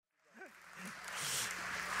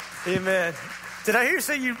Amen. Did I hear you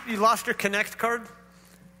say you lost your Connect card?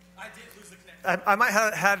 I did lose the Connect. I might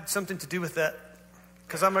have had something to do with that,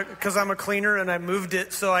 because I'm a cleaner and I moved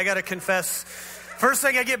it, so I got to confess. First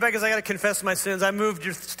thing I get back is I got to confess my sins. I moved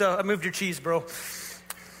your stuff. I moved your cheese, bro.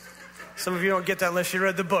 Some of you don't get that unless you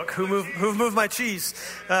read the book. Who moved my cheese?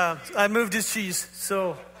 I moved his cheese,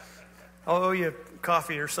 so I'll owe you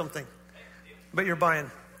coffee or something. But you're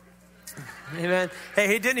buying. Amen.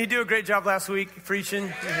 Hey, didn't he do a great job last week preaching?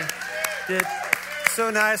 Yeah. Did. So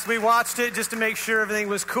nice. We watched it just to make sure everything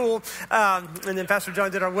was cool. And then Pastor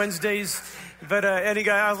John did our Wednesdays. But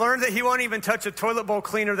I learned that he won't even touch a toilet bowl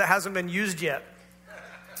cleaner that hasn't been used yet.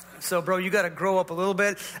 So, bro, you got to grow up a little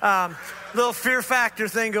bit. Little fear factor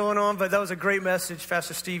thing going on, but that was a great message,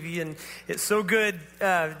 Pastor Stevie, and it's so good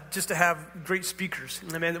just to have great speakers,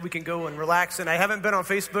 man, that we can go and relax. And I haven't been on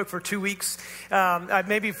Facebook for 2 weeks.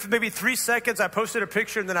 Maybe 3 seconds, I posted a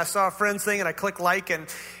picture, and then I saw a friend's thing, and I clicked like, and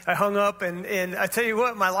I hung up. And I tell you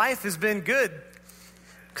what, my life has been good,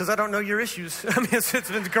 because I don't know your issues. I mean,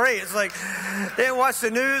 it's been great. It's like, they didn't watch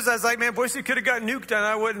the news. I was like, man, Boise could have got nuked, and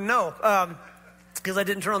I wouldn't know. Because I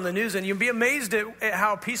didn't turn on the news, and you'll be amazed at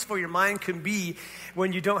how peaceful your mind can be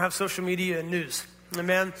when you don't have social media and news.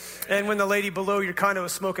 Amen. And when the lady below your condo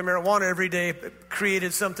was smoking marijuana every day, it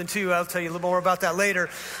created something too. I'll tell you a little more about that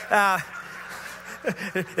later.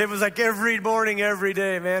 It was like every morning, every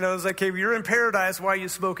day, man. I was like, hey, you're in paradise. Why are you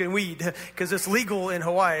smoking weed? Because it's legal in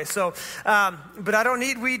Hawaii. So, but I don't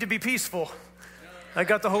need weed to be peaceful. I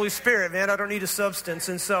got the Holy Spirit, man. I don't need a substance.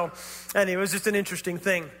 And so, anyway, it was just an interesting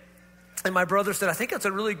thing. And my brother said, I think that's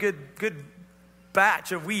a really good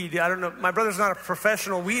batch of weed. I don't know. My brother's not a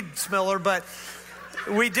professional weed smeller, but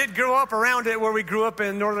we did grow up around it where we grew up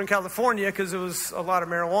in Northern California because it was a lot of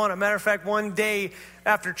marijuana. Matter of fact, one day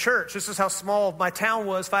after church, this is how small my town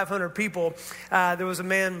was, 500 people, there was a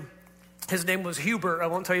man. His name was Hubert. I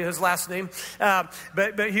won't tell you his last name.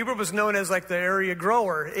 But Hubert was known as like the area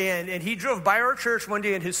grower. And he drove by our church one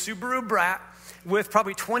day in his Subaru Brat with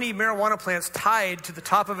probably 20 marijuana plants tied to the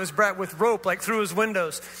top of his Brat with rope, like through his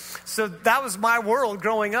windows. So that was my world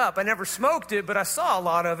growing up. I never smoked it, but I saw a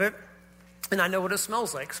lot of it. And I know what it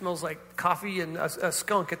smells like. It smells like coffee and a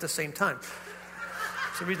skunk at the same time.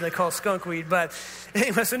 That's the reason they call it skunk weed. But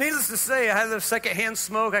anyway, so needless to say, I had a secondhand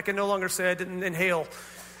smoke. I can no longer say I didn't inhale.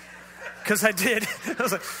 Because I did. I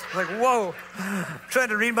was like, whoa. I'm trying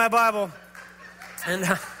to read my Bible.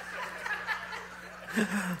 And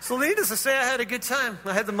so needless to say, I had a good time.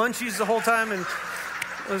 I had the munchies the whole time, and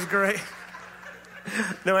it was great.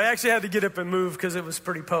 No, I actually had to get up and move because it was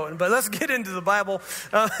pretty potent. But let's get into the Bible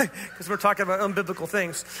because we're talking about unbiblical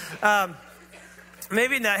things.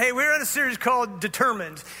 Maybe not. Hey, we're in a series called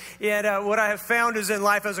Determined. And what I have found is in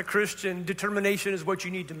life as a Christian, determination is what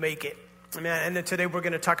you need to make it. Amen. And then today we're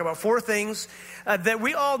going to talk about 4 things that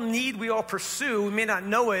we all need, we all pursue. We may not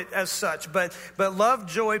know it as such, but love,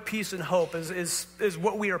 joy, peace, and hope is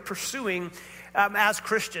what we are pursuing as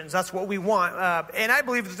Christians. That's what we want. And I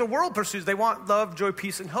believe that the world pursues. They want love, joy,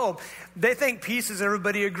 peace, and hope. They think peace is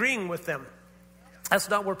everybody agreeing with them. That's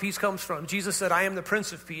not where peace comes from. Jesus said, I am the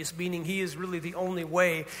Prince of Peace, meaning he is really the only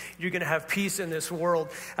way you're going to have peace in this world.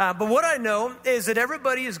 But what I know is that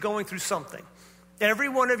everybody is going through something. Every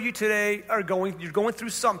one of you today you're going through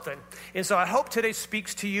something. And so I hope today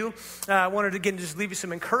speaks to you. I wanted to, again, just leave you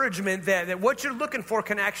some encouragement that what you're looking for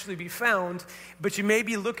can actually be found, but you may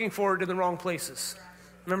be looking for it in the wrong places.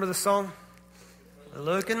 Remember the song?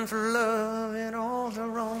 Looking for love in all the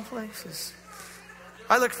wrong places.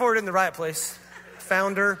 I looked for it in the right place.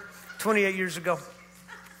 Found her 28 years ago.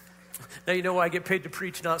 Now you know why I get paid to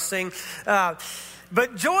preach, not sing.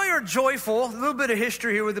 But joy or joyful, a little bit of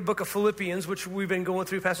history here with the book of Philippians, which we've been going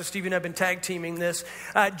through. Pastor Stevie and I have been tag teaming this.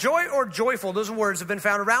 Joy or joyful, those words have been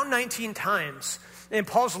found around 19 times in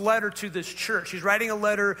Paul's letter to this church. He's writing a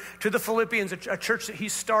letter to the Philippians, a church that he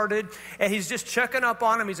started, and he's just checking up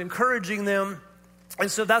on them. He's encouraging them. And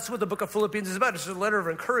so that's what the book of Philippians is about. It's a letter of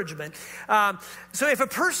encouragement. So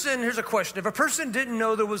here's a question. If a person didn't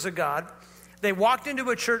know there was a God, they walked into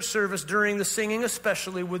a church service during the singing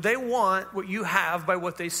especially, would they want what you have by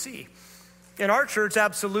what they see? In our church,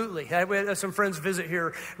 absolutely. We had some friends visit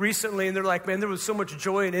here recently, and they're like, man, there was so much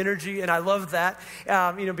joy and energy, and I love that,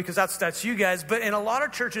 because that's you guys. But in a lot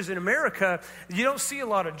of churches in America, you don't see a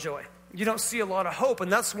lot of joy. You don't see a lot of hope,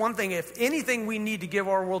 and that's one thing. If anything we need to give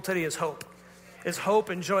our world today is hope. Is hope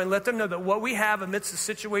and joy, and let them know that what we have amidst the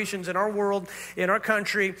situations in our world, in our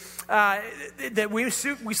country, that we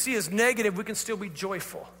see as negative, we can still be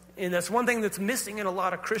joyful. And that's one thing that's missing in a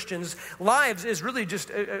lot of Christians' lives is really just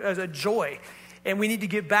a joy. And we need to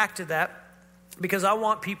get back to that because I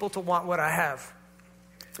want people to want what I have.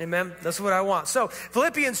 Amen. That's what I want. So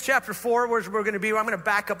Philippians chapter 4, where we're going to be, I'm going to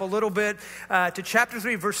back up a little bit to chapter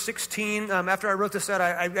 3, verse 16. After I wrote this out,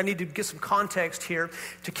 I need to get some context here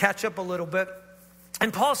to catch up a little bit.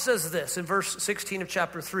 And Paul says this in verse 16 of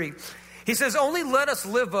chapter 3. He says, only let us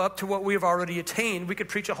live up to what we have already attained. We could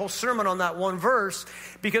preach a whole sermon on that one verse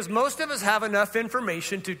because most of us have enough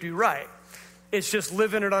information to do right. It's just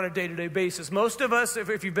living it on a day-to-day basis. Most of us,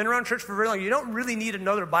 if you've been around church for very long, you don't really need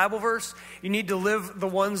another Bible verse. You need to live the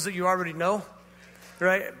ones that you already know,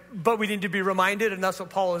 right? But we need to be reminded, and that's what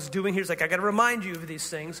Paul is doing here. He's like, I got to remind you of these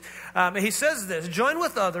things. And he says this, join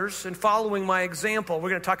with others in following my example.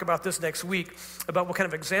 We're going to talk about this next week, about what kind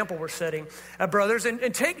of example we're setting. Brothers,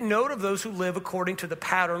 and take note of those who live according to the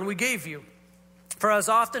pattern we gave you. For as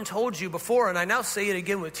often told you before, and I now say it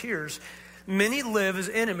again with tears, many live as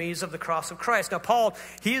enemies of the cross of Christ. Now, Paul,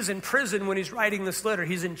 he is in prison when he's writing this letter.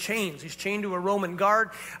 He's in chains. He's chained to a Roman guard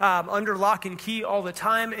under lock and key all the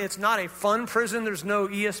time. It's not a fun prison. There's no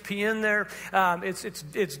ESPN there.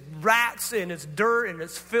 It's rats and it's dirt and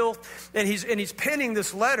it's filth. And he's penning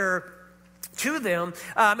this letter to them.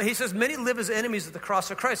 He says, many live as enemies of the cross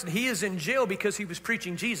of Christ. And he is in jail because he was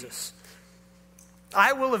preaching Jesus.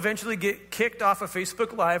 I will eventually get kicked off of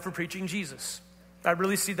Facebook Live for preaching Jesus. I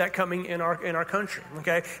really see that coming in our country,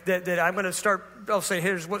 okay? That I'm going to start, I'll say,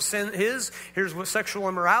 here's what sin is, here's what sexual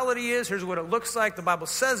immorality is, here's what it looks like, the Bible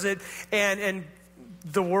says it, and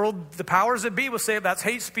the world, the powers that be will say that's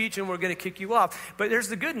hate speech and we're going to kick you off. But there's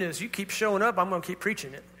the good news. You keep showing up, I'm going to keep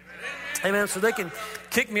preaching it. Amen. So they can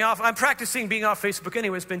kick me off. I'm practicing being off Facebook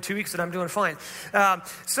anyway. It's been 2 weeks and I'm doing fine.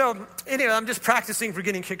 So anyway, I'm just practicing for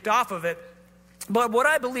getting kicked off of it. But what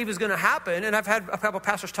I believe is going to happen, and I've had a couple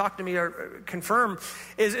pastors talk to me or confirm,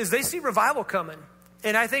 is they see revival coming.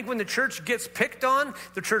 And I think when the church gets picked on,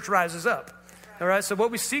 the church rises up. All right, so what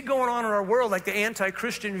we see going on in our world, like the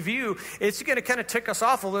anti-Christian view, it's going to kind of tick us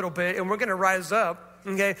off a little bit, and we're going to rise up,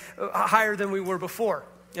 okay, higher than we were before.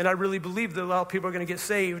 And I really believe that a lot of people are going to get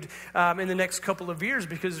saved in the next couple of years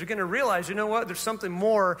because they're going to realize, you know what, there's something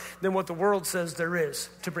more than what the world says there is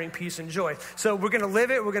to bring peace and joy. So we're going to live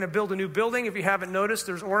it. We're going to build a new building. If you haven't noticed,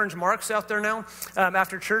 there's orange marks out there now.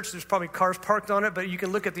 After church, there's probably cars parked on it, but you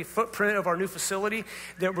can look at the footprint of our new facility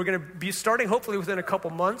that we're going to be starting hopefully within a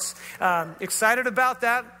couple months. Excited about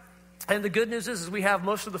that. And the good news is we have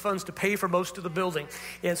most of the funds to pay for most of the building.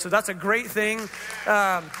 And so that's a great thing.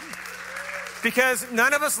 Because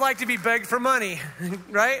none of us like to be begged for money,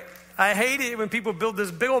 right? I hate it when people build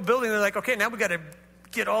this big old building. They're like, okay, now we got to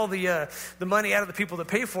get all the money out of the people that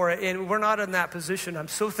pay for it. And we're not in that position. I'm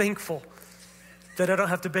so thankful that I don't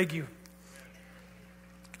have to beg you.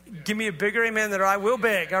 Give me a bigger amen that I will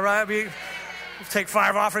beg, all right? We'll take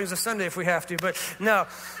 5 offerings a Sunday if we have to. But no.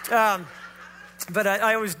 But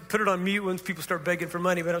I always put it on mute when people start begging for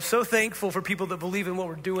money. But I'm so thankful for people that believe in what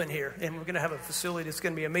we're doing here. And we're going to have a facility that's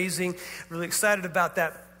going to be amazing. Really excited about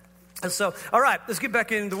that. And so, all right, let's get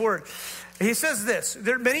back into the Word. He says this,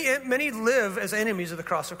 many live as enemies of the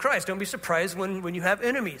cross of Christ. Don't be surprised when you have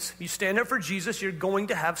enemies. You stand up for Jesus, you're going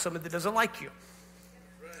to have someone that doesn't like you.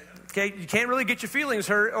 Okay, you can't really get your feelings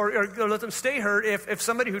hurt or let them stay hurt if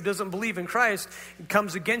somebody who doesn't believe in Christ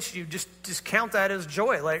comes against you. Just count that as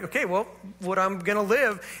joy. Like, okay, well, what I'm going to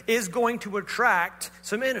live is going to attract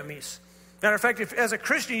some enemies. Matter of fact, if as a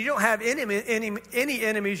Christian you don't have any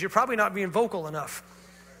enemies, you're probably not being vocal enough.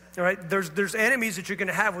 All right, there's enemies that you're going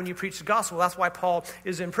to have when you preach the gospel. That's why Paul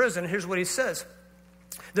is in prison. Here's what he says.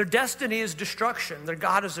 Their destiny is destruction. Their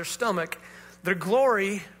God is their stomach. Their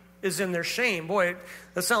glory is in their shame. Boy,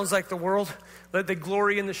 that sounds like the world. They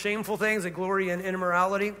glory in the shameful things. They glory in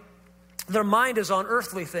immorality. Their mind is on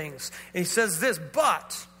earthly things. And he says this,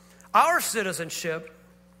 but our citizenship,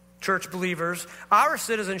 church believers, our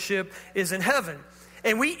citizenship is in heaven.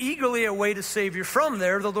 And we eagerly await a Savior from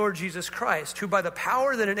there, the Lord Jesus Christ, who by the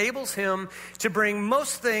power that enables him to bring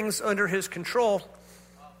most things under his control.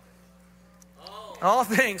 All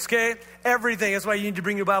things, okay? Everything. That's why you need to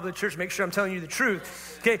bring your Bible to church. Make sure I'm telling you the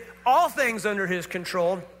truth. Okay? All things under his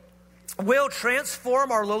control will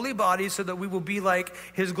transform our lowly bodies so that we will be like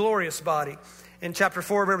his glorious body. In chapter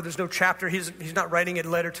 4, remember, there's no chapter. He's not writing a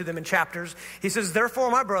letter to them in chapters. He says,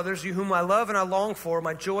 therefore, my brothers, you whom I love and I long for,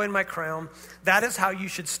 my joy and my crown, that is how you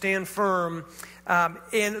should stand firm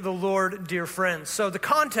in the Lord, dear friends. So the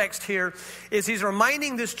context here is he's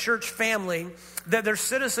reminding this church family that their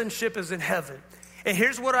citizenship is in heaven. And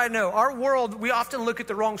here's what I know. Our world, we often look at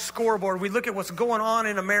the wrong scoreboard. We look at what's going on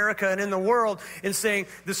in America and in the world and saying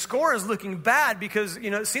the score is looking bad because,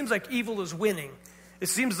 it seems like evil is winning. It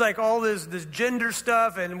seems like all this gender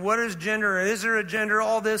stuff and what is gender and is there a gender,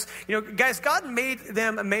 all this. Guys, God made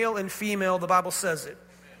them male and female. The Bible says it.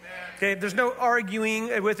 Okay, there's no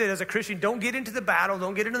arguing with it as a Christian. Don't get into the battle.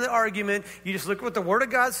 Don't get into the argument. You just look at what the Word of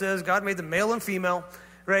God says. God made them male and female,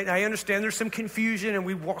 right? I understand there's some confusion, and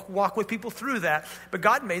we walk with people through that. But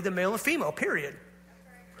God made them male and female, period.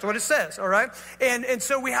 That's what it says, all right? And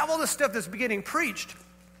so we have all this stuff that's beginning preached.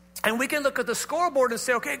 And we can look at the scoreboard and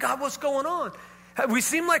say, okay, God, what's going on? We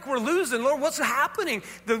seem like we're losing. Lord, what's happening?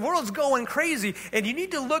 The world's going crazy. And you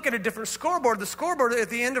need to look at a different scoreboard. The scoreboard at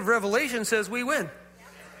the end of Revelation says we win.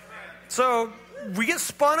 So we get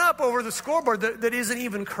spun up over the scoreboard that isn't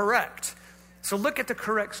even correct. So look at the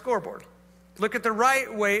correct scoreboard. Look at the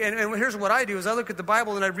right way. And here's what I do is I look at the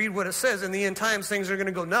Bible and I read what it says. In the end times, things are going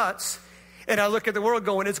to go nuts. And I look at the world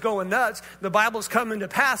going, it's going nuts. The Bible's coming to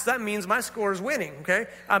pass. That means my score is winning, okay?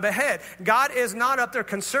 I'm ahead. God is not up there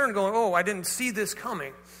concerned going, oh, I didn't see this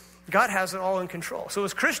coming. God has it all in control. So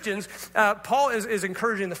as Christians, Paul is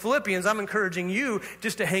encouraging the Philippians. I'm encouraging you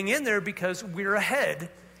just to hang in there because we're ahead.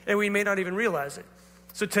 And we may not even realize it.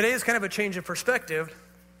 So today is kind of a change of perspective.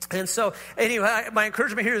 And so, anyway, my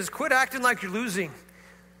encouragement here is quit acting like you're losing.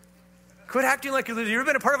 Quit acting like you're losing. You ever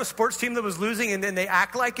been a part of a sports team that was losing and then they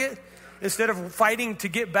act like it? Instead of fighting to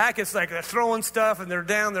get back, it's like they're throwing stuff and they're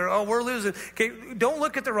down. We're losing. Okay, don't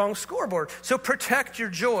look at the wrong scoreboard. So protect your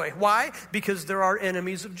joy. Why? Because there are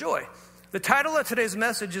enemies of joy. The title of today's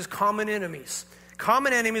message is Common Enemies.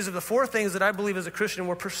 Common enemies are the four things that I believe as a Christian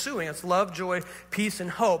we're pursuing. It's love, joy, peace,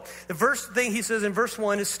 and hope. The first thing he says in verse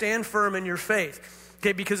 1 is stand firm in your faith.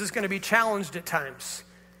 Okay, because it's going to be challenged at times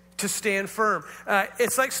to stand firm.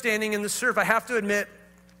 It's like standing in the surf. I have to admit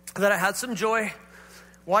that I had some joy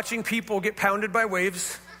watching people get pounded by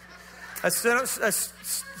waves. I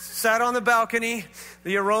sat on the balcony,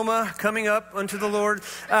 the aroma coming up unto the Lord,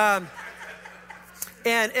 and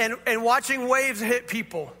watching waves hit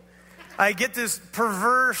people. I get this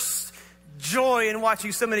perverse joy in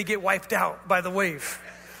watching somebody get wiped out by the wave.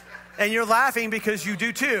 And you're laughing because you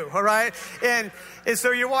do too, all right? And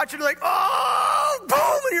so you're watching like, oh,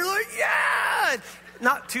 boom, and you're like, yeah.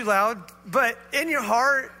 Not too loud, but in your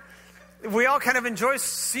heart, we all kind of enjoy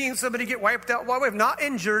seeing somebody get wiped out by a wave. Not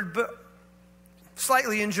injured, but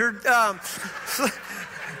slightly injured.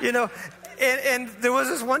 You know, and there was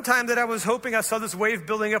this one time that I was hoping I saw this wave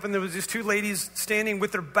building up and there was these two ladies standing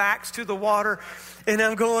with their backs to the water. And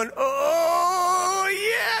I'm going, oh,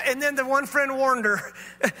 yeah. And then the one friend warned her.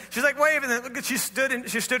 She's like, wave. And then look, she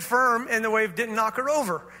stood firm and the wave didn't knock her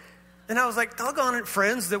over. And I was like, doggone it,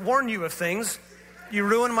 friends that warn you of things. You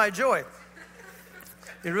ruined my joy.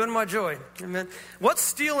 You ruined my joy. Amen. What's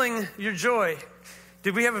stealing your joy?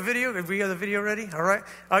 Did we have a video? Have we got the video ready? All right.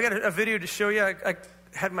 I got a video to show you. I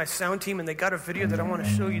had my sound team and they got a video that I want to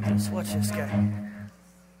show you this. Watch this guy.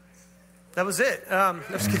 That was it.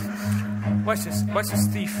 Watch this. Watch this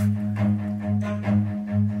thief.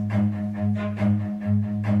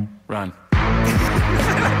 Run.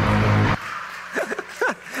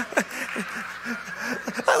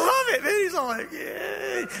 I love it, man. He's all like,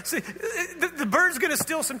 yeah. See, the bird's going to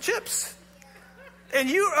steal some chips. And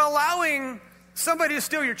you're allowing somebody to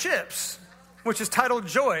steal your chips, which is titled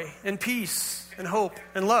joy and peace and hope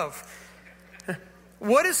and love.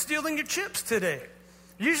 What is stealing your chips today?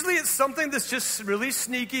 Usually it's something that's just really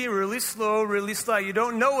sneaky, really slow, really sly. You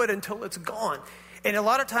don't know it until it's gone. And a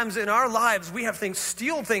lot of times in our lives, we have things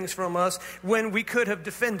steal things from us when we could have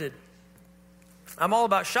defended. I'm all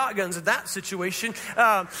about shotguns in that situation,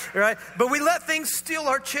 right? But we let things steal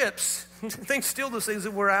our chips. Things steal those things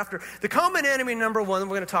that we're after. The common enemy number one that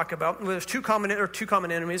we're going to talk about, there's two common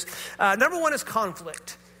enemies. Number one is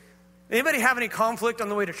conflict. Anybody have any conflict on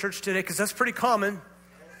the way to church today? Because that's pretty common.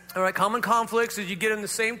 All right, common conflicts is you get in the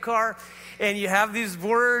same car and you have these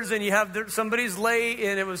words and you have somebody's late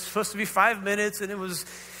and it was supposed to be 5 minutes and it was,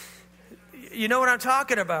 you know what I'm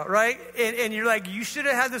talking about, right? And you're like, you should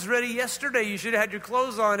have had this ready yesterday. You should have had your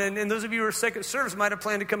clothes on. And those of you who are second service might have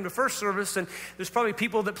planned to come to first service. And there's probably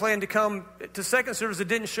people that planned to come to second service that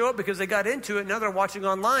didn't show up because they got into it. Now they're watching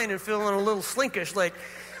online and feeling a little slinkish, like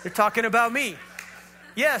they're talking about me.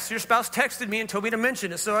 Yes, your spouse texted me and told me to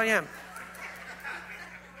mention it, so I am.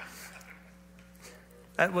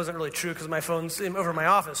 That wasn't really true because my phone's over my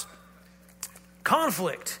office.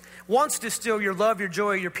 Conflict wants to steal your love, your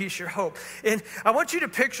joy, your peace, your hope. And I want you to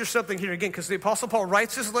picture something here again, because the Apostle Paul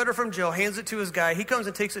writes this letter from jail, hands it to his guy. He comes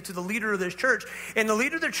and takes it to the leader of this church. And the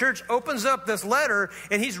leader of the church opens up this letter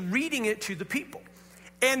and he's reading it to the people.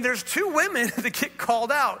 And there's two women that get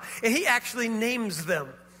called out and he actually names them.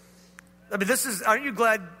 I mean, aren't you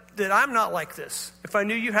glad that I'm not like this? If I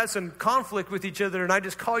knew you had some conflict with each other and I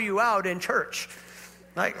just call you out in church.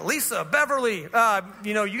 Like, Lisa, Beverly, you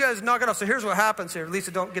guys knock it off. So here's what happens here.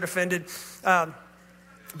 Lisa, don't get offended.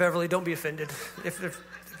 Beverly, don't be offended. If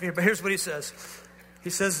But here's what he says. He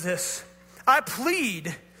says this: I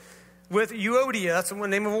plead with Euodia, that's the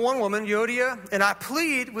name of one woman, Euodia, and I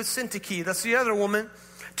plead with Syntyche, that's the other woman,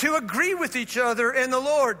 to agree with each other in the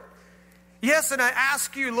Lord. Yes, and I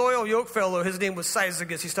ask you, loyal yokefellow, his name was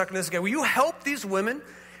Syzygus, he's talking to this guy, will you help these women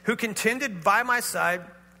who contended by my side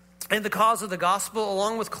in the cause of the gospel,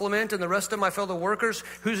 along with Clement and the rest of my fellow workers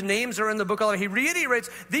whose names are in the book? He reiterates,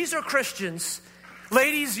 these are Christians.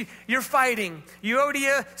 Ladies, you're fighting.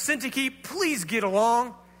 Euodia, Syntyche, please get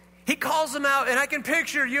along. He calls them out, and I can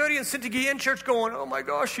picture Euodia and Syntyche in church going, oh my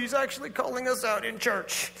gosh, he's actually calling us out in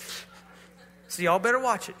church. So y'all better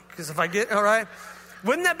watch it, because if I get, all right.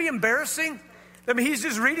 Wouldn't that be embarrassing? I mean, he's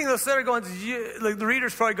just reading those letters going, like the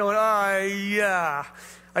reader's probably going, yeah,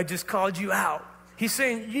 I just called you out. He's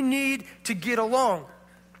saying you need to get along.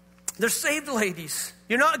 They're saved ladies.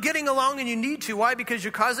 You're not getting along and you need to. Why? Because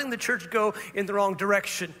you're causing the church to go in the wrong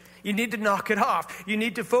direction. You need to knock it off. You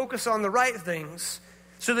need to focus on the right things.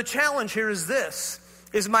 So the challenge here is this.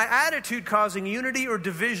 Is my attitude causing unity or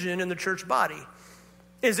division in the church body?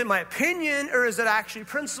 Is it my opinion or is it actually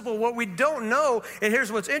principle? What we don't know, and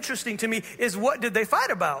here's what's interesting to me, is what did they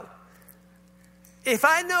fight about? If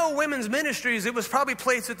I know women's ministries, it was probably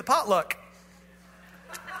plates at the potluck.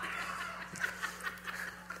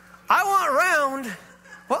 I want round.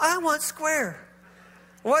 Well, I want square.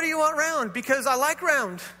 Why do you want round? Because I like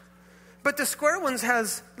round. But the square ones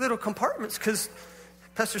has little compartments because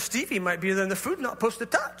Pastor Stevie might be there and the food not supposed to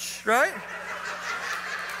touch, right?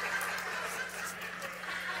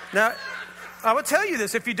 Now, I would tell you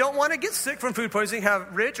this. If you don't want to get sick from food poisoning,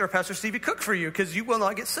 have Rich or Pastor Stevie cook for you because you will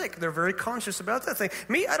not get sick. They're very conscious about that thing.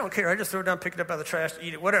 Me, I don't care. I just throw it down, pick it up out of the trash,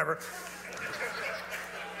 eat it, whatever.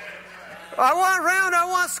 I want round, I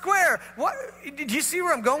want square. What? Do you see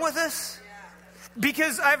where I'm going with this?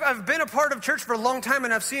 Because I've been a part of church for a long time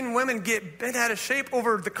and I've seen women get bent out of shape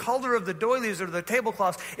over the color of the doilies or the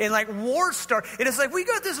tablecloths and like wars start. And it's like, we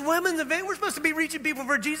got this women's event. We're supposed to be reaching people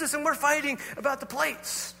for Jesus and we're fighting about the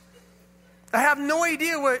plates. I have no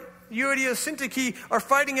idea what Euodia and Syntyche are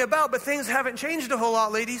fighting about, but things haven't changed a whole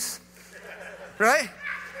lot, ladies. Right?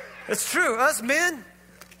 It's true. Us men,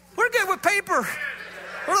 we're good with paper.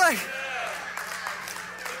 We're like,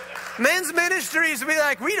 men's ministries will be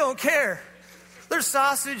like, we don't care. There's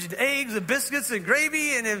sausage and eggs and biscuits and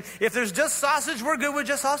gravy, and if there's just sausage, we're good with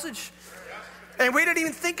just sausage. And we didn't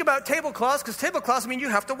even think about tablecloths, because tablecloths mean you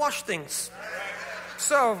have to wash things.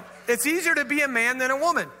 So it's easier to be a man than a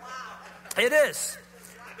woman. It is.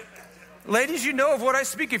 Ladies, you know of what I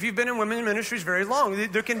speak if you've been in women's ministries very long.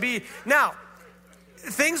 There can be, now,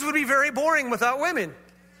 things would be very boring without women,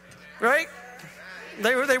 right?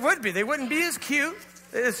 They would be. They wouldn't be as cute.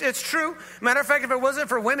 It's true. Matter of fact, if it wasn't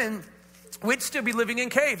for women, we'd still be living in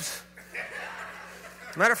caves.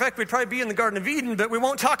 Matter of fact, we'd probably be in the Garden of Eden, but we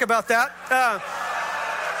won't talk about that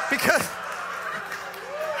because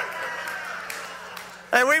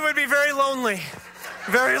and we would be very lonely,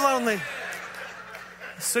 very lonely.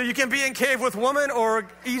 So you can be in cave with woman or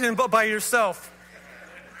Eden by yourself.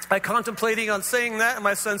 I contemplating on saying that, and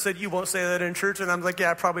my son said, you won't say that in church, and I'm like,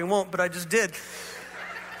 yeah, I probably won't, but I just did.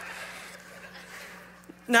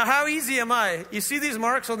 Now, how easy am I? You see these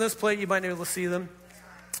marks on this plate? You might be able to see them.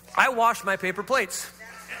 I wash my paper plates.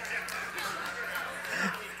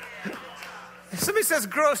 Somebody says,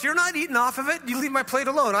 gross, you're not eating off of it. You leave my plate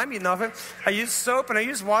alone. I'm eating off it. I use soap and I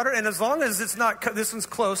use water, and as long as it's not cut, this one's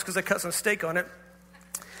close because I cut some steak on it.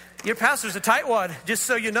 Your pastor's a tightwad, just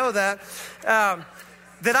so you know that.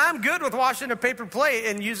 That I'm good with washing a paper plate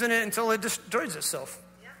and using it until it destroys itself.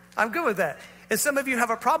 I'm good with that. And some of you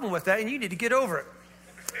have a problem with that, and you need to get over it.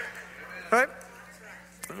 Right?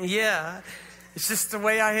 Yeah, it's just the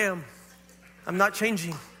way I am. I'm not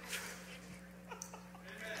changing.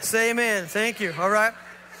 Say amen. Thank you. All right.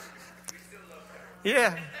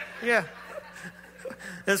 Yeah.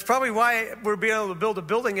 That's probably why we're being able to build a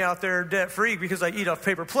building out there debt-free, because I eat off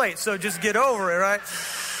paper plates. So just get over it, right?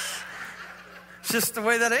 It's just the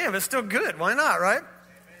way that I am. It's still good. Why not, right?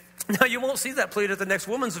 Now, you won't see that plate at the next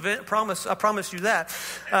women's event. I promise you that.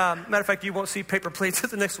 Matter of fact, you won't see paper plates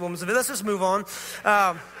at the next women's event. Let's just move on.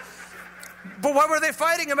 But what were they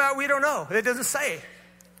fighting about? We don't know. It doesn't say.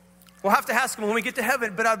 We'll have to ask them when we get to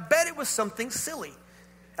heaven. But I bet it was something silly.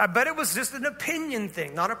 I bet it was just an opinion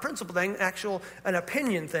thing, not a principle thing, an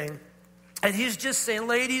opinion thing. And he's just saying,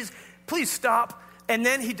 ladies, please stop. And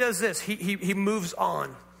then he does this. He moves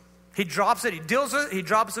on. He drops it, he deals with it, he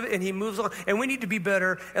drops it, and he moves on. And we need to be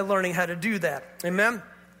better at learning how to do that. Amen?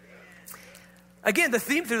 Again, the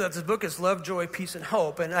theme through this book is love, joy, peace, and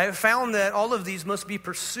hope. And I have found that all of these must be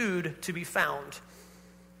pursued to be found.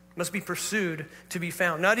 must be pursued to be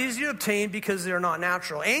found. Not easy to obtain because they're not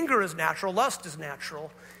natural. Anger is natural, lust is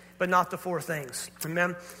natural, but not the four things.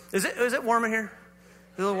 Amen. Is it warm in here?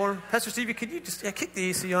 A little warm? Pastor Stevie, could you just kick the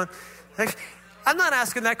AC on? I'm not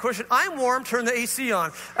asking that question. I'm warm, turn the AC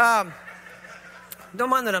on. Don't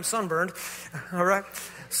mind that I'm sunburned. All right.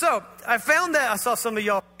 So I found that I saw some of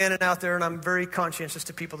y'all fanning out there, and I'm very conscientious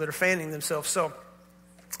to people that are fanning themselves.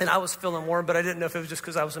 And I was feeling warm, but I didn't know if it was just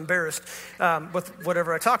because I was embarrassed with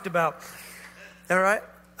whatever I talked about. All right.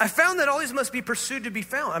 I found that all these must be pursued to be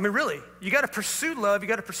found. I mean, really, you got to pursue love. You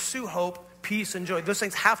got to pursue hope, peace, and joy. Those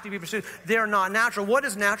things have to be pursued. They are not natural. What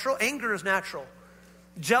is natural? Anger is natural.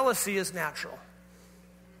 Jealousy is natural.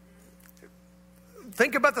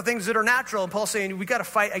 Think about the things that are natural. And Paul's saying we got to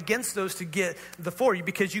fight against those to get the for you,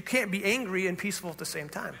 because you can't be angry and peaceful at the same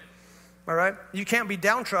time. All right? You can't be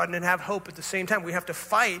downtrodden and have hope at the same time. We have to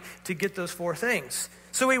fight to get those four things.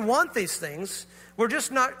 So we want these things. We're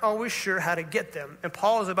just not always sure how to get them. And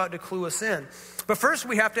Paul is about to clue us in. But first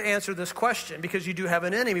we have to answer this question, because you do have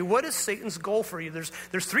an enemy. What is Satan's goal for you?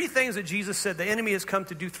 There's three things that Jesus said. The enemy has come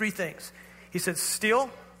to do three things. He said, steal,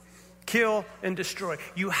 kill, and destroy.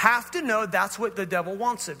 You have to know that's what the devil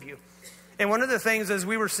wants of you. And one of the things, as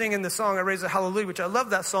we were singing the song, I Raise a Hallelujah, which I love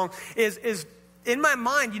that song, is in my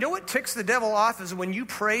mind, you know what ticks the devil off is when you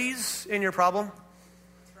praise in your problem.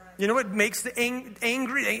 You know what makes the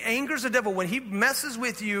angry? Anger's the devil. When he messes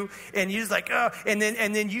with you and he's like, and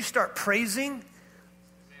then you start praising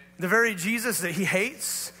the very Jesus that he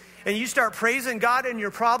hates, and you start praising God in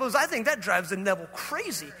your problems, I think that drives the devil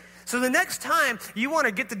crazy. So the next time you want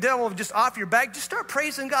to get the devil just off your back, just start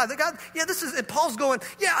praising God. God, and Paul's going,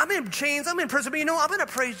 I'm in chains, I'm in prison, but you know, I'm going to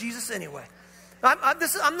praise Jesus anyway.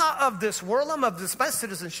 I'm not of this world, I'm of this, my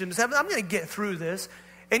citizenship is heaven, I'm going to get through this.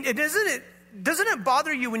 And doesn't it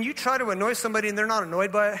bother you when you try to annoy somebody and they're not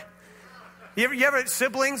annoyed by it? You ever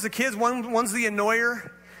siblings, the kids, one's the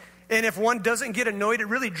annoyer, and if one doesn't get annoyed, it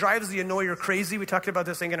really drives the annoyer crazy. We talked about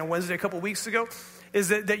this thing on Wednesday a couple weeks ago. Is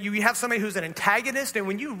that you have somebody who's an antagonist, and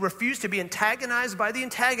when you refuse to be antagonized by the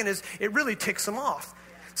antagonist, it really ticks them off.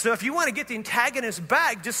 So if you want to get the antagonist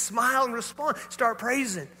back, just smile and respond. Start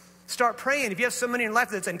praising. Start praying. If you have somebody in your life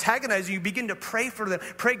that's antagonizing you, begin to pray for them.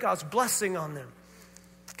 Pray God's blessing on them.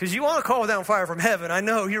 Because you want to call down fire from heaven. I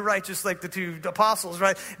know, you're right, just like the two apostles,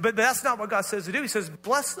 right? But that's not what God says to do. He says,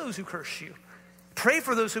 bless those who curse you. Pray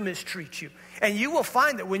for those who mistreat you. And you will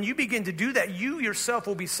find that when you begin to do that, you yourself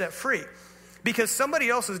will be set free. Because somebody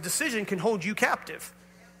else's decision can hold you captive,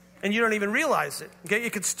 and you don't even realize it. Okay,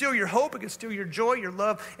 it can steal your hope, it can steal your joy, your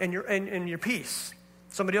love, and your peace.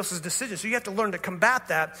 Somebody else's decision. So you have to learn to combat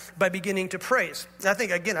that by beginning to praise. And I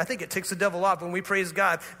think it takes the devil off when we praise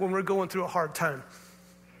God when we're going through a hard time.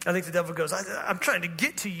 I think the devil goes, I'm trying to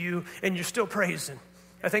get to you, and you're still praising.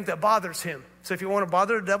 I think that bothers him. So if you want to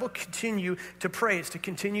bother the devil, continue to praise, to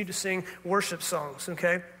continue to sing worship songs.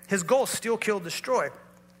 Okay, his goal is steal, kill, destroy.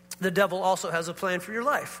 The devil also has a plan for your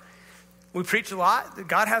life. We preach a lot.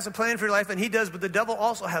 God has a plan for your life, and he does, but the devil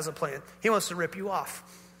also has a plan. He wants to rip you off.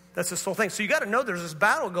 That's his whole thing. So you got to know there's this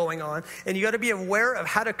battle going on, and you got to be aware of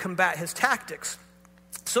how to combat his tactics.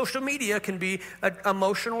 Social media can be an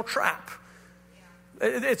emotional trap.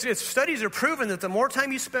 Studies are proven that the more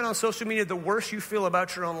time you spend on social media, the worse you feel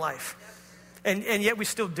about your own life. And yet we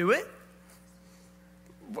still do it?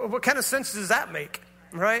 What kind of sense does that make?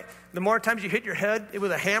 Right? The more times you hit your head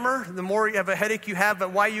with a hammer, the more you have a headache you have,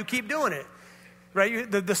 but why you keep doing it.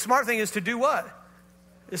 Right? The smart thing is to do what?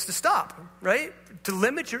 Is to stop, right? To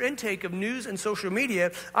limit your intake of news and social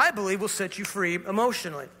media, I believe will set you free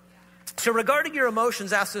emotionally. So regarding your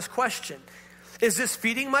emotions, ask this question. Is this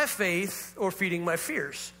feeding my faith or feeding my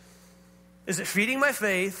fears? Is it feeding my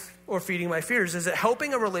faith or feeding my fears? Is it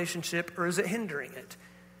helping a relationship or is it hindering it?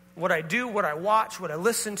 What I do, what I watch, what I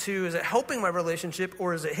listen to, is it helping my relationship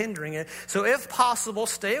or is it hindering it? So if possible,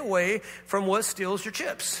 stay away from what steals your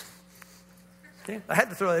chips. Okay? I had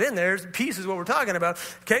to throw that in there. Peace is what we're talking about.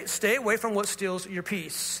 Okay, stay away from what steals your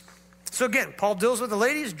peace. So again, Paul deals with the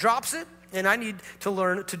ladies, drops it, and I need to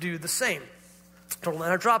learn to do the same. Don't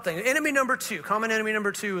let her drop things. Enemy number 2, common enemy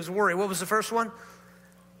number 2 is worry. What was the first one?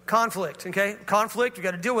 Conflict, okay? Conflict, you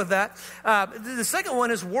got to deal with that. The second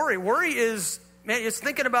one is worry. Worry is, it's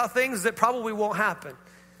thinking about things that probably won't happen.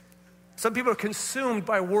 Some people are consumed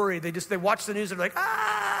by worry. They watch the news and they're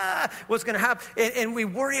like, what's going to happen? And we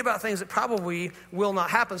worry about things that probably will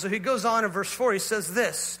not happen. So he goes on in verse 4, he says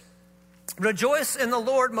this, rejoice in the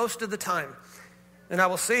Lord most of the time. And I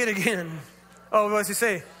will say it again. Oh, what does he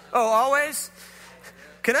say? Oh, always?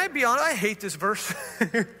 Can I be honest? I hate this verse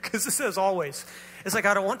because it says always. It's like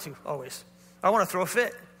I don't want to always. I want to throw a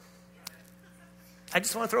fit. I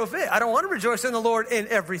just want to throw a fit. I don't want to rejoice in the Lord in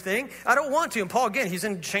everything. I don't want to. And Paul, again, he's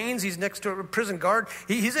in chains. He's next to a prison guard.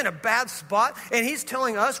 He's in a bad spot. And he's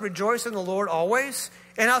telling us, rejoice in the Lord always.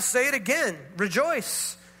 And I'll say it again,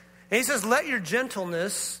 rejoice. And he says, let your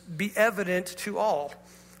gentleness be evident to all.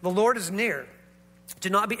 The Lord is near. Do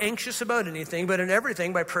not be anxious about anything, but in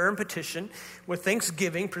everything, by prayer and petition, with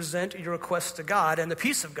thanksgiving, present your requests to God. And the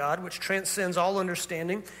peace of God, which transcends all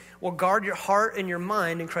understanding, will guard your heart and your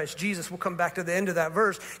mind in Christ Jesus. We'll come back to the end of that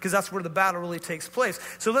verse because that's where the battle really takes place.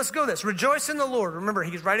 So let's go this. Rejoice in the Lord. Remember,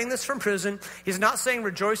 he's writing this from prison. He's not saying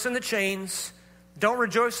rejoice in the chains. Don't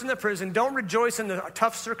rejoice in the prison. Don't rejoice in the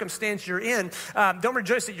tough circumstance you're in. Don't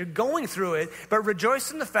rejoice that you're going through it, but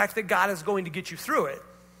rejoice in the fact that God is going to get you through it.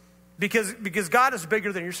 Because God is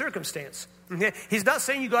bigger than your circumstance. Okay? He's not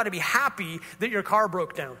saying you got to be happy that your car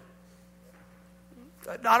broke down.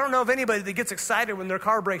 I don't know of anybody that gets excited when their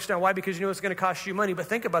car breaks down. Why? Because you know it's going to cost you money. But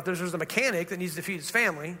think about this. There's a mechanic that needs to feed his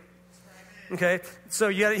family. Okay? So,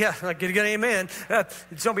 yeah, get an amen.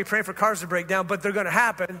 Don't be praying for cars to break down, but they're going to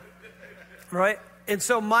happen. Right? And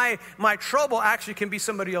so my trouble actually can be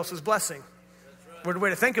somebody else's blessing. Weird way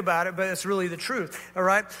to think about it, but it's really the truth. All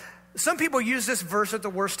right? Some people use this verse at the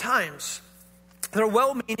worst times. They're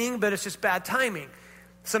well-meaning, but it's just bad timing.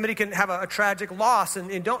 Somebody can have a tragic loss, and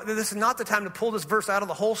this is not the time to pull this verse out of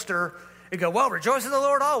the holster and go, well, rejoice in the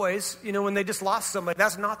Lord always. You know, when they just lost somebody,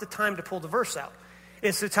 that's not the time to pull the verse out.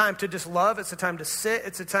 It's the time to just love. It's the time to sit.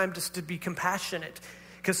 It's the time just to be compassionate.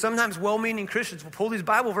 Because sometimes well-meaning Christians will pull these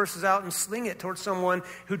Bible verses out and sling it towards someone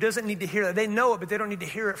who doesn't need to hear it. They know it, but they don't need to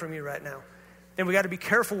hear it from you right now. And we got to be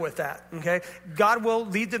careful with that, okay? God will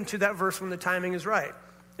lead them to that verse when the timing is right.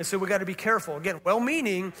 And so we got to be careful. Again,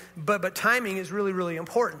 well-meaning, but timing is really, really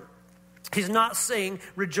important. He's not saying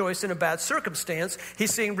rejoice in a bad circumstance.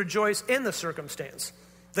 He's saying rejoice in the circumstance.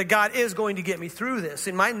 That God is going to get me through this.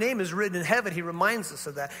 And my name is written in heaven. He reminds us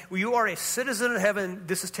of that. Well, you are a citizen of heaven.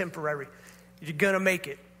 This is temporary. You're going to make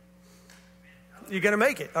it. You're going to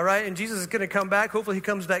make it, all right? And Jesus is going to come back. Hopefully he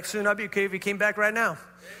comes back soon. I'd be okay if he came back right now.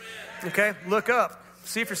 Okay, look up.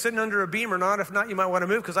 See if you're sitting under a beam or not. If not, you might want to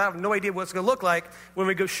move because I have no idea what it's going to look like when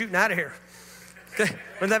we go shooting out of here. Okay,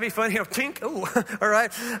 wouldn't that be funny? Tink. Oh, all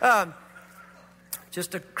right.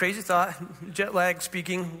 Just a crazy thought. Jet lag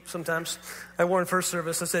speaking sometimes. I warned first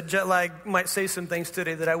service. I said jet lag might say some things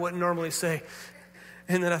today that I wouldn't normally say.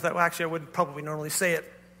 And then I thought, well, actually, I wouldn't probably normally say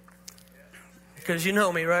it. Because you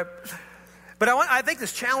know me, right? But I think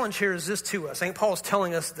this challenge here is this to us. I think Paul's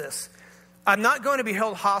telling us this. I'm not going to be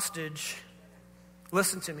held hostage.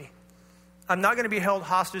 Listen to me. I'm not going to be held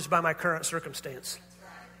hostage by my current circumstance.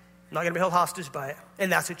 I'm not going to be held hostage by it.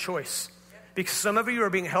 And that's a choice. Because some of you are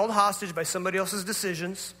being held hostage by somebody else's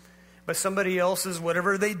decisions, by somebody else's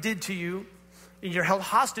whatever they did to you. And you're held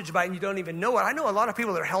hostage by it and you don't even know it. I know a lot of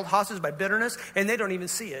people that are held hostage by bitterness and they don't even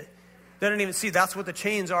see it. They don't even see that's what the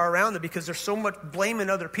chains are around them because there's so much blaming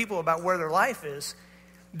other people about where their life is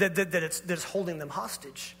that it's holding them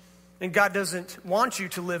hostage. And God doesn't want you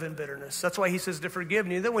to live in bitterness. That's why he says to forgive.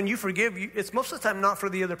 And that when you forgive, it's most of the time not for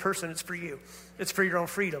the other person, it's for you. It's for your own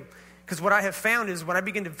freedom. Because what I have found is when I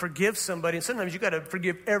begin to forgive somebody, and sometimes you got to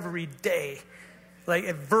forgive every day. Like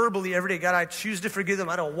verbally every day, God, I choose to forgive them.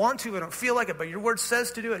 I don't want to, I don't feel like it, but your word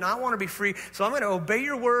says to do it, and I want to be free. So I'm going to obey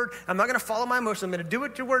your word. I'm not going to follow my emotions. I'm going to do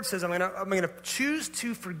what your word says. I'm going to choose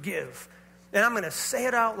to forgive. And I'm going to say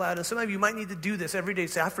it out loud. And some of you might need to do this every day.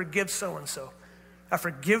 Say, I forgive so-and-so. I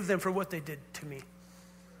forgive them for what they did to me.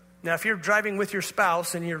 Now, if you're driving with your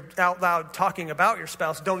spouse and you're out loud talking about your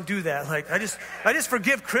spouse, don't do that. Like, I just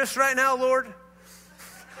forgive Chris right now, Lord,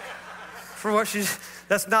 for what she's.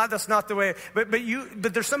 That's not the way. But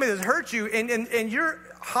there's somebody that's hurt you, and you're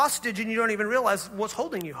hostage, and you don't even realize what's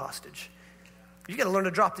holding you hostage. You got to learn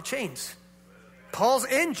to drop the chains. Paul's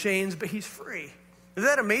in chains, but he's free. Isn't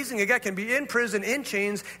that amazing? A guy can be in prison, in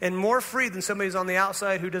chains, and more free than somebody who's on the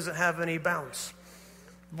outside who doesn't have any bounds.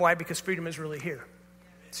 Why? Because freedom is really here.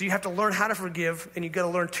 So you have to learn how to forgive, and you've got to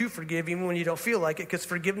learn to forgive even when you don't feel like it, because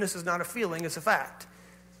forgiveness is not a feeling, it's a fact.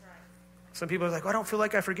 Some people are like, I don't feel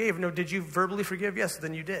like I forgave. No, did you verbally forgive? Yes,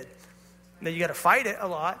 then you did. Now, you got to fight it a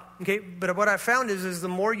lot, okay? But what I've found is the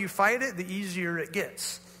more you fight it, the easier it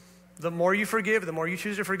gets. The more you forgive, the more you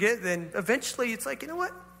choose to forget, then eventually it's like, you know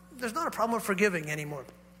what? There's not a problem with forgiving anymore.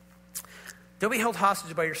 Don't be held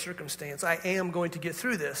hostage by your circumstance. I am going to get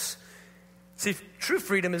through this. See, true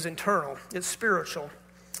freedom is internal. It's spiritual.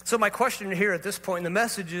 So my question here at this point in the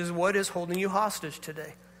message is, what is holding you hostage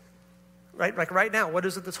today? Right? Like right now, what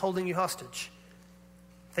is it that's holding you hostage?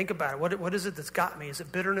 Think about it. What is it that's got me? Is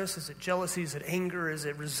it bitterness? Is it jealousy? Is it anger? Is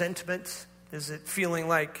it resentment? Is it feeling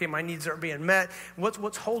like, okay, my needs aren't being met?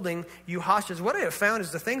 What's holding you hostage? What I have found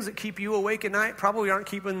is the things that keep you awake at night probably aren't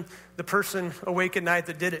keeping the person awake at night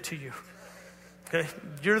that did it to you. Okay?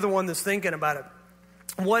 You're the one that's thinking about it.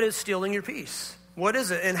 What is stealing your peace? What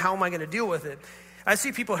is it, and how am I going to deal with it? I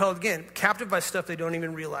see people held, again, captive by stuff they don't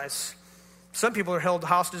even realize. Some people are held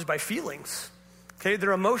hostage by feelings. Okay?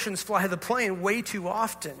 Their emotions fly the plane way too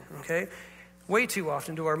often. Okay? Way too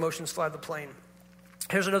often do our emotions fly the plane.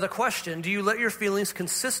 Here's another question. Do you let your feelings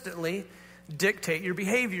consistently dictate your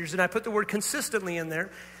behaviors? And I put the word consistently in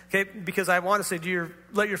there, okay, because I want to say, do you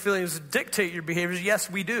let your feelings dictate your behaviors? Yes,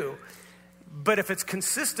 we do. But if it's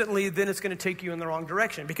consistently, then it's going to take you in the wrong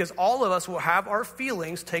direction, because all of us will have our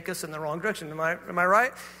feelings take us in the wrong direction. Am I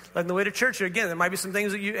right? Like on the way to church, again, there might be some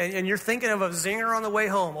things that and you're thinking of a zinger on the way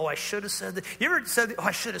home. Oh, I should have said that. You ever said, oh,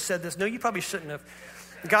 I should have said this? No, you probably shouldn't have.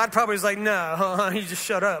 God probably was like, no, you just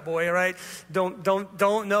shut up, boy, all right? Don't,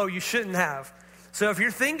 no, you shouldn't have. So if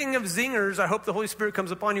you're thinking of zingers, I hope the Holy Spirit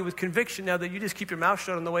comes upon you with conviction now that you just keep your mouth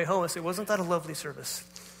shut on the way home and say, wasn't that a lovely service?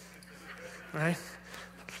 Right?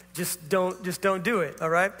 Just don't do it, all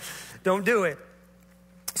right? Don't do it.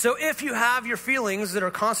 So if you have your feelings that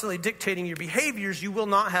are constantly dictating your behaviors, you will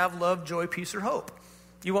not have love, joy, peace, or hope.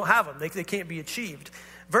 You won't have them. They can't be achieved.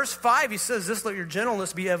 Verse 5, he says this, let your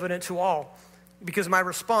gentleness be evident to all, because my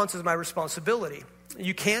response is my responsibility.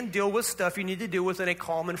 You can deal with stuff you need to deal with in a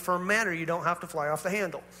calm and firm manner. You don't have to fly off the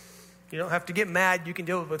handle. You don't have to get mad. You can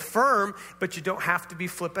deal with firm, but you don't have to be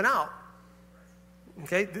flipping out.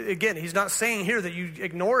 Okay? Again, he's not saying here that you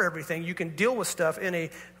ignore everything. You can deal with stuff in a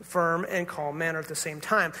firm and calm manner at the same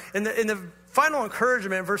time. In the final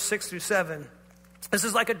encouragement, verse 6 through 7, this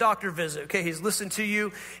is like a doctor visit, okay? He's listened to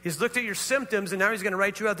you. He's looked at your symptoms, and now he's going to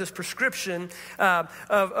write you out this prescription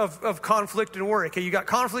of conflict and worry. Okay, you got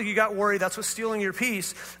conflict, you got worry. That's what's stealing your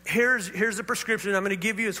peace. Here's the prescription I'm going to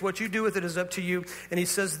give you. It's what you do with it is up to you. And he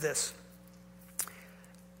says this.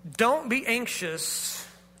 Don't be anxious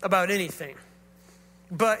about anything,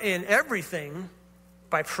 but in everything,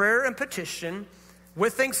 by prayer and petition,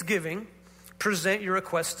 with thanksgiving, present your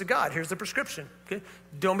requests to God. Here's the prescription. Okay?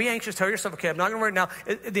 Don't be anxious. Tell yourself, okay, I'm not going to worry now.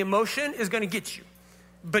 The emotion is going to get you.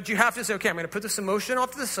 But you have to say, okay, I'm going to put this emotion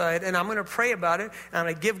off to the side, and I'm going to pray about it, and I'm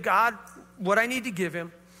going to give God what I need to give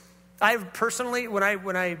him. I personally, when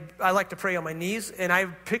I like to pray on my knees, and I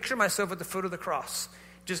picture myself at the foot of the cross,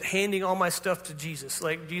 just handing all my stuff to Jesus.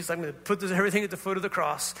 Like, Jesus, I'm going to put everything at the foot of the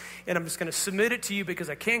cross, and I'm just going to submit it to you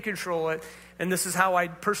because I can't control it. And this is how I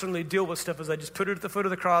personally deal with stuff, is I just put it at the foot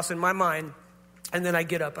of the cross in my mind, and then I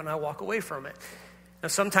get up and I walk away from it. Now,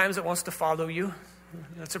 sometimes it wants to follow you.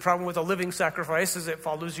 That's the problem with a living sacrifice, is it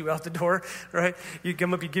follows you out the door, right? You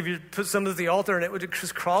come up, put some at the altar, and it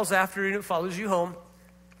just crawls after you, and it follows you home.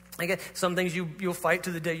 Again, some things you'll fight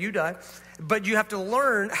to the day you die. But you have to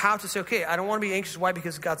learn how to say, okay, I don't want to be anxious. Why?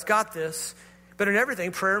 Because God's got this. But in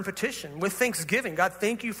everything, prayer and petition, with thanksgiving. God,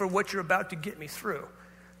 thank you for what you're about to get me through.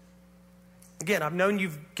 Again, I've known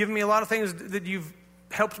you've given me a lot of things that you've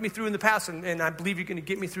helped me through in the past, and I believe you're going to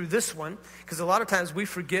get me through this one, because a lot of times we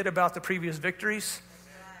forget about the previous victories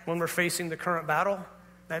when we're facing the current battle.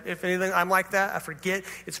 If anything, I'm like that. I forget.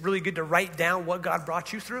 It's really good to write down what God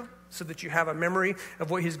brought you through so that you have a memory of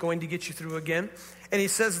what he's going to get you through again. And he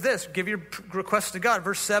says this, give your requests to God.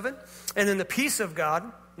 Verse 7, and then the peace of God,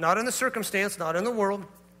 not in the circumstance, not in the world,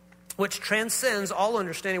 which transcends all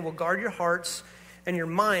understanding, will guard your hearts and your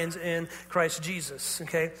minds in Christ Jesus.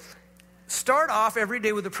 Okay? Start off every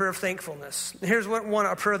day with a prayer of thankfulness. Here's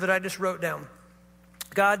a prayer that I just wrote down.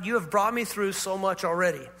 God, you have brought me through so much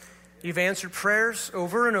already. You've answered prayers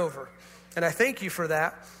over and over, and I thank you for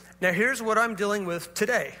that. Now here's what I'm dealing with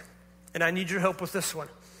today, and I need your help with this one.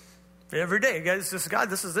 Every day, guys, this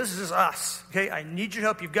is just us. Okay, I need your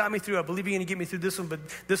help. You've got me through. I believe you're going to get me through this one, but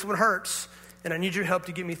this one hurts, and I need your help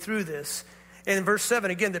to get me through this. And in verse 7,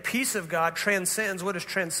 again, the peace of God transcends. What does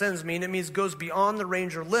transcends mean? It means it goes beyond the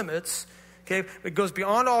range or limits. Okay, it goes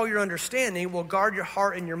beyond all your understanding. Will guard your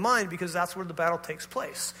heart and your mind, because that's where the battle takes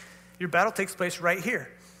place. Your battle takes place right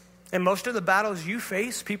here. And most of the battles you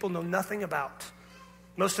face, people know nothing about.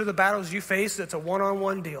 Most of the battles you face, it's a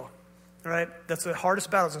one-on-one deal. Right? That's the hardest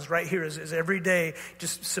battles, is right here, is every day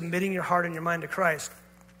just submitting your heart and your mind to Christ.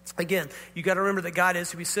 Again, you got to remember that God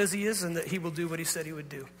is who he says he is, and that he will do what he said he would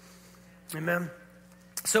do. Amen?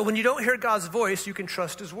 So when you don't hear God's voice, you can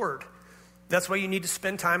trust his word. That's why you need to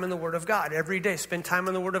spend time in the word of God. Every day, spend time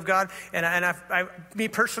in the word of God. And me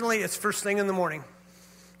personally, it's first thing in the morning.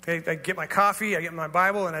 Okay, I get my coffee, I get my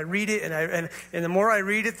Bible, and I read it. And the more I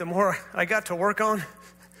read it, the more I got to work on.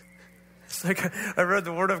 It's like I read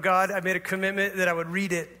the word of God. I made a commitment that I would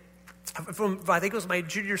read it I think it was my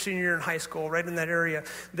junior, senior year in high school, right in that area,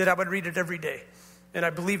 that I would read it every day. And I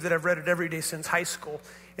believe that I've read it every day since high school.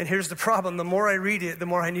 And here's the problem. The more I read it, the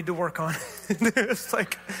more I need to work on it. It's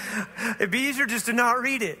like, it'd be easier just to not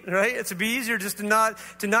read it, right? It'd be easier just to not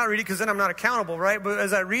read it because then I'm not accountable, right? But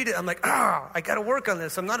as I read it, I'm like, I got to work on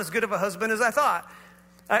this. I'm not as good of a husband as I thought.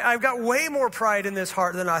 I've got way more pride in this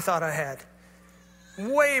heart than I thought I had.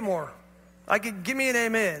 Way more. Give me an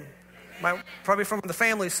amen. Probably from the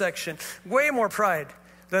family section. Way more pride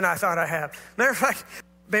than I thought I had. Matter of fact,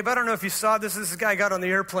 babe, I don't know if you saw this. This guy got on the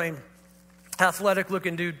airplane. Athletic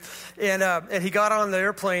looking dude. And he got on the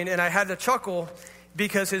airplane and I had to chuckle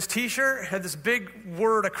because his t-shirt had this big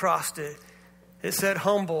word across it. It said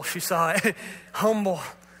humble. She saw it. Humble.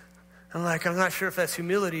 I'm like, I'm not sure if that's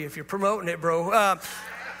humility if you're promoting it, bro.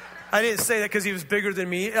 I didn't say that because he was bigger than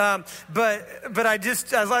me. But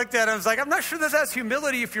I like that. I was like, I'm not sure that that's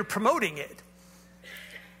humility if you're promoting it.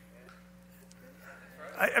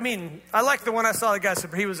 I mean, I like the one I saw. The guy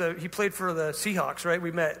said he played for the Seahawks, right?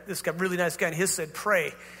 We met this guy, really nice guy, and his said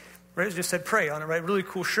pray, right? It just said pray on it, right? Really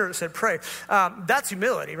cool shirt. It said pray. That's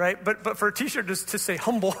humility, right? But for a T-shirt just to say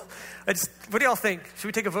humble, what do y'all think? Should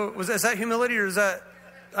we take a vote? Is that humility or is that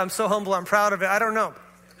I'm so humble, I'm proud of it? I don't know.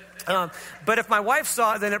 But if my wife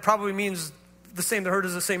saw it, then it probably means the same to her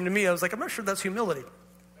is the same to me. I was like, I'm not sure that's humility.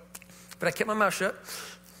 But I kept my mouth shut.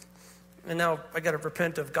 And now I got to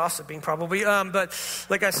repent of gossiping probably. But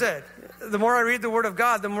like I said, the more I read the Word of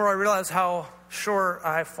God, the more I realize how short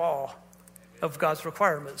I fall of God's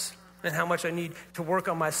requirements and how much I need to work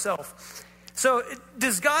on myself. So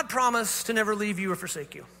does God promise to never leave you or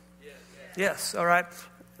forsake you? Yes. All right.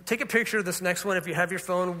 Take a picture of this next one if you have your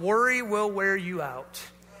phone. Worry will wear you out.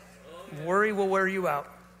 Worry will wear you out.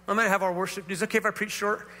 I'm going to have our worship. Is it okay if I preach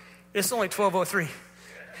short? It's only 12:03.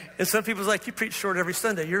 And some people's like, you preach short every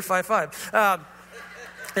Sunday. You're 5'5".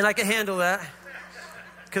 And I can handle that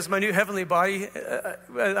because my new heavenly body,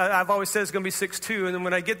 I've always said it's going to be 6'2". And then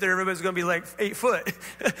when I get there, everybody's going to be like 8 foot.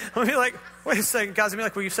 I'm going to be like, wait a second. God's going to be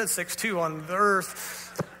like, well, you said 6'2" on the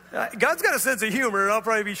earth. God's got a sense of humor. I'll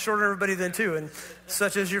probably be shorter than everybody then too. And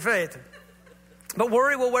such is your faith. But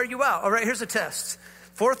worry will wear you out. All right, here's a test.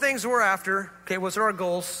 4 things we're after. Okay, what's our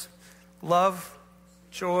goals? Love,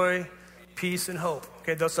 joy, peace, and hope.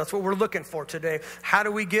 Okay, that's what we're looking for today. How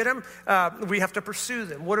do we get them? We have to pursue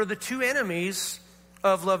them. What are the 2 enemies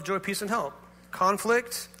of love, joy, peace, and hope?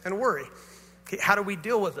 Conflict and worry. Okay, how do we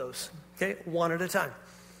deal with those? Okay, one at a time.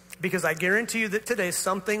 Because I guarantee you that today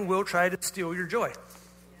something will try to steal your joy.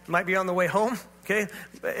 It might be on the way home. Okay,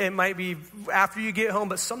 it might be after you get home,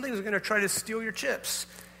 but something's going to try to steal your chips.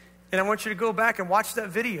 And I want you to go back and watch that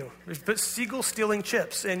video. But seagull stealing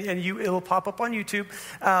chips, and it'll pop up on YouTube.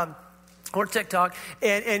 Or TikTok,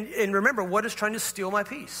 and remember, what is trying to steal my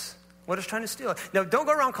peace? What is trying to steal it? Now, don't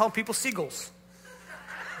go around calling people seagulls.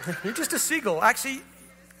 You're just a seagull. Actually,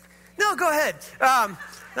 no, go ahead.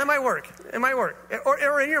 That might work. It might work.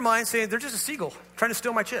 Or in your mind saying, they're just a seagull trying to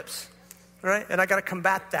steal my chips. All right? And I got to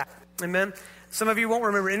combat that. Amen? Some of you won't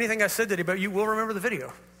remember anything I said today, but you will remember the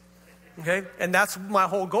video. Okay? And that's my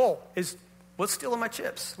whole goal is what's stealing my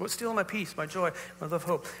chips? What's stealing my peace, my joy, my love,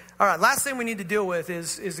 hope? All right, last thing we need to deal with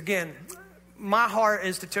is again, my heart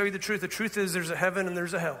is to tell you the truth. The truth is there's a heaven and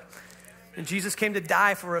there's a hell. And Jesus came to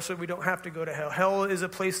die for us so we don't have to go to hell. Hell is a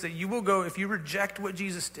place that you will go if you reject what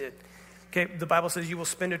Jesus did. Okay, the Bible says you will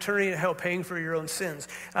spend eternity in hell paying for your own sins.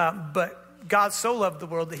 But God so loved the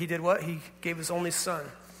world that he did what? He gave his only son.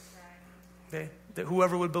 Okay, that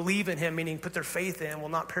whoever would believe in him, meaning put their faith in, will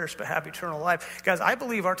not perish but have eternal life. Guys, I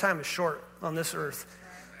believe our time is short on this earth.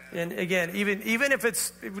 And again, even if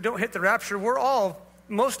we don't hit the rapture,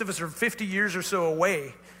 most of us are 50 years or so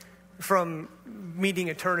away from meeting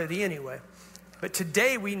eternity anyway. But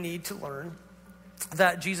today we need to learn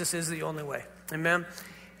that Jesus is the only way. Amen?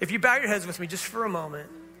 If you bow your heads with me just for a moment,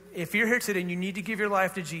 if you're here today and you need to give your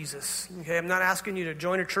life to Jesus, okay, I'm not asking you to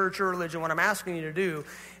join a church or religion. What I'm asking you to do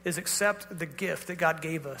is accept the gift that God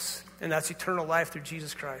gave us, and that's eternal life through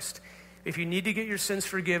Jesus Christ. If you need to get your sins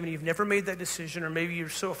forgiven, you've never made that decision, or maybe you're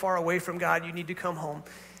so far away from God, you need to come home.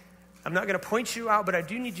 I'm not going to point you out, but I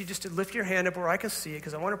do need you just to lift your hand up where I can see it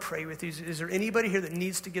because I want to pray with you. Is there anybody here that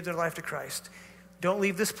needs to give their life to Christ? Don't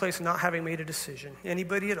leave this place not having made a decision.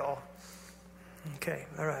 Anybody at all? Okay,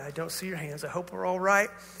 all right. I don't see your hands. I hope we're all right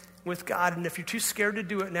with God. And if you're too scared to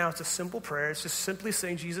do it now, it's a simple prayer. It's just simply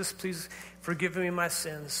saying, Jesus, please forgive me my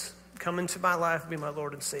sins. Come into my life and be my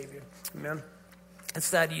Lord and Savior. Amen. It's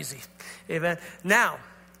that easy. Amen. Now,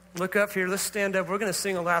 look up here. Let's stand up. We're going to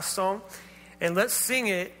sing a last song. And let's sing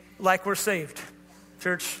it like we're saved.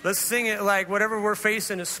 Church, let's sing it like whatever we're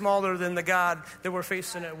facing is smaller than the God that we're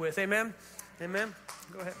facing it with. Amen. Amen.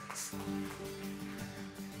 Go ahead.